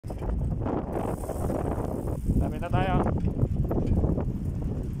Sabi na tayo.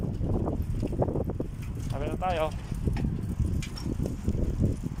 Sabi na tayo.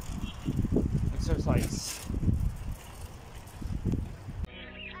 Exercise.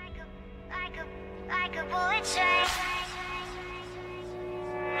 Like a bullet train,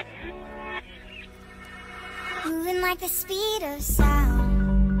 moving like the speed of sound.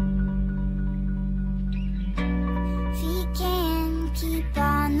 Feet can keep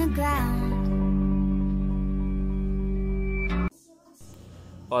on the ground.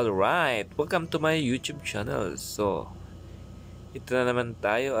 Alright, welcome to my YouTube channel. So, ito na naman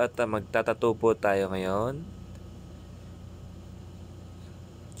tayo at magtatattoo po tayo ngayon.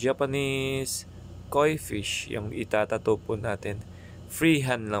 Japanese koi fish yung itatattoo po natin.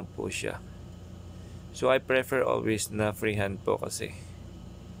 Freehand lang po siya. So, I prefer always na freehand po kasi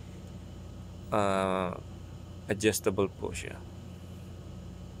adjustable po siya.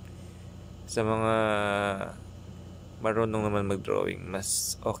 Sa mga marunong naman mag-drawing,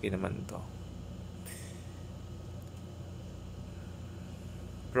 mas okay naman to.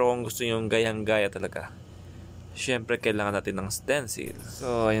 Pero kung gusto nyo gayang-gaya talaga, syempre kailangan natin ng stencil.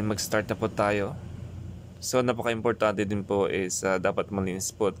 So, ayun, mag-start na po tayo. So, napaka-importante din po is dapat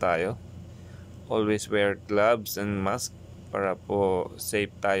malinis po tayo. Always wear gloves and mask para po safe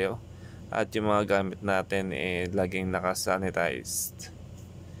tayo. At yung mga gamit natin laging nakasanitized.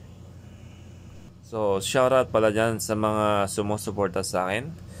 So, shoutout pala dyan sa mga sumusuporta sa akin.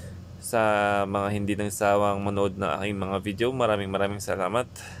 Sa mga hindi nagsawang manood na aking mga video, maraming salamat.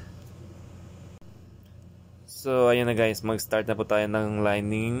 So, ayun na guys, mag-start na po tayo ng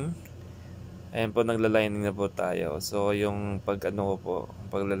lining. Ayan po, nagla-lining na po tayo. So, yung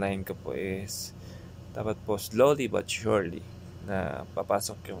pagla-line ko po is dapat po slowly but surely na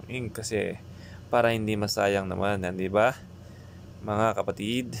papasok yung ink kasi para hindi masayang naman, di ba? Mga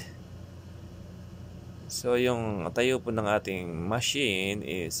kapatid. So, yung tayo po ng ating machine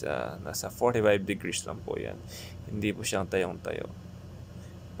is nasa 45 degrees lang po yan. Hindi po siyang tayong-tayo.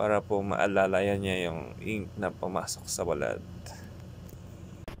 Para po maalalayan niya yung ink na pumasok sa walad.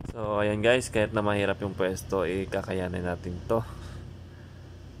 So, ayan guys, kahit na mahirap yung pwesto, kakayanin natin to.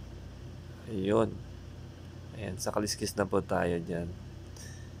 Ayun. Ayan, sa kaliskis na po tayo dyan.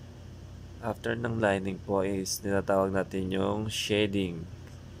 After ng lining po is ninatawag natin yung shading.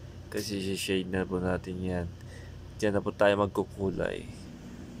 Kasi shade na po natin yan. Diyan na po tayo magkukulay.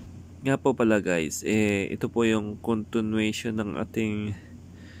 Nga po pala guys, ito po yung continuation ng ating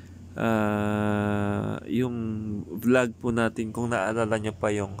yung vlog po natin. Kung naalala nyo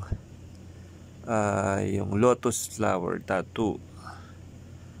pa yung lotus flower tattoo.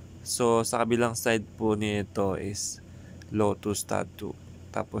 So sa kabilang side po nito is lotus tattoo.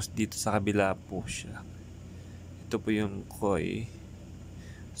 Tapos dito sa kabila po siya. Ito po yung koi.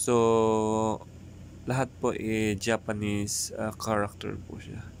 So, lahat po Japanese character po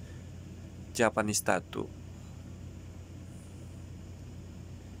siya. Japanese tattoo.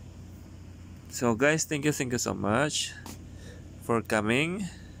 So guys, thank you so much for coming.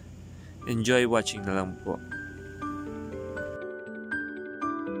 Enjoy watching na lang po.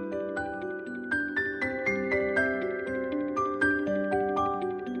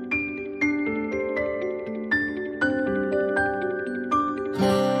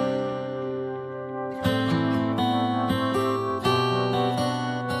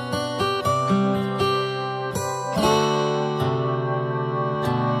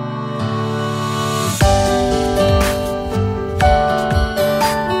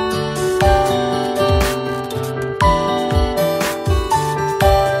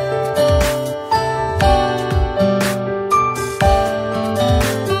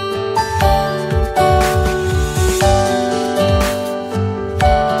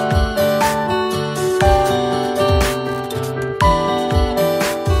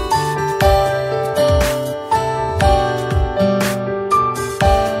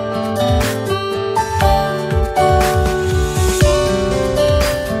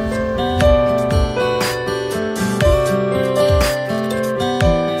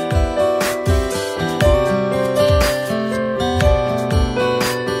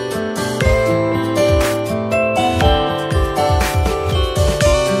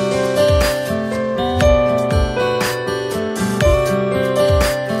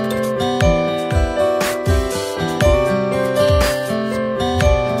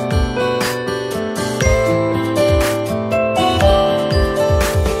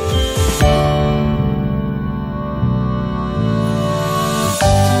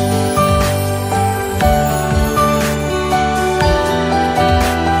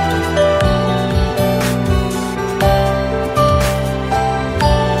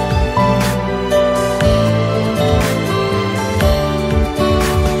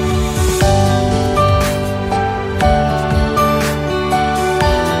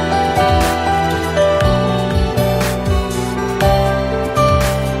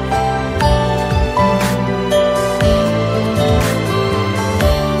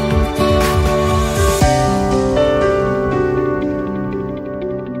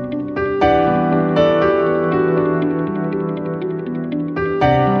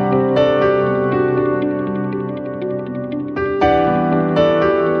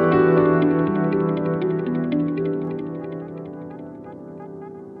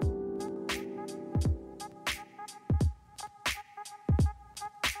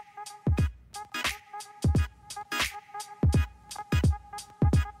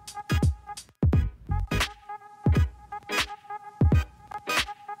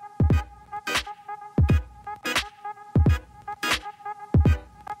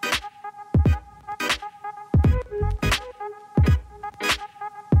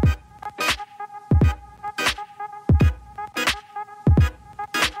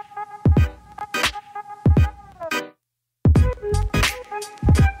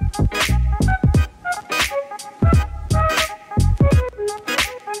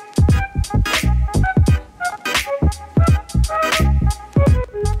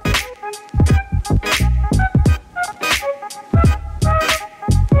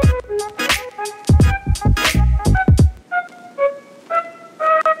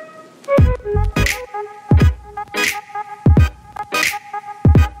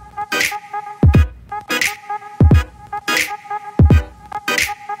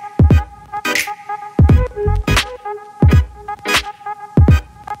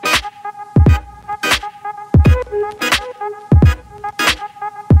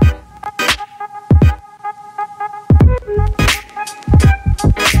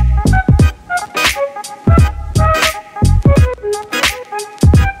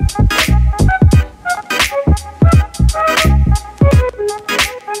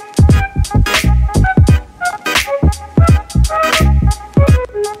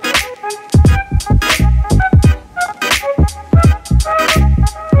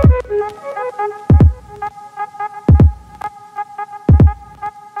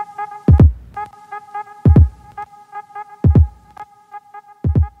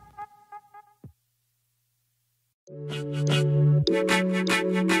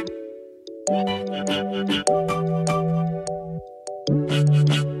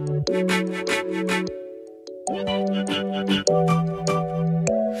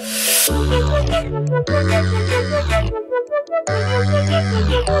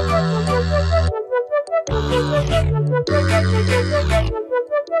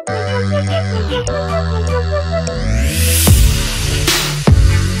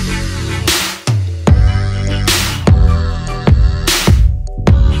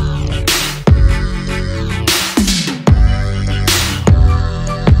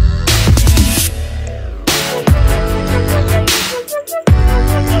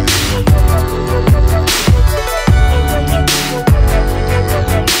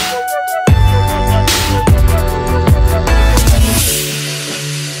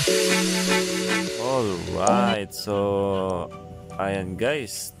 Alright, so ayan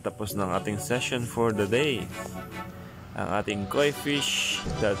guys, tapos ng ating session for the day. Ang ating koi fish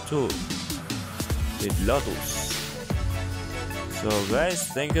tattoo with Lotus. So guys,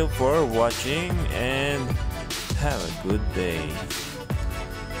 thank you for watching and have a good day.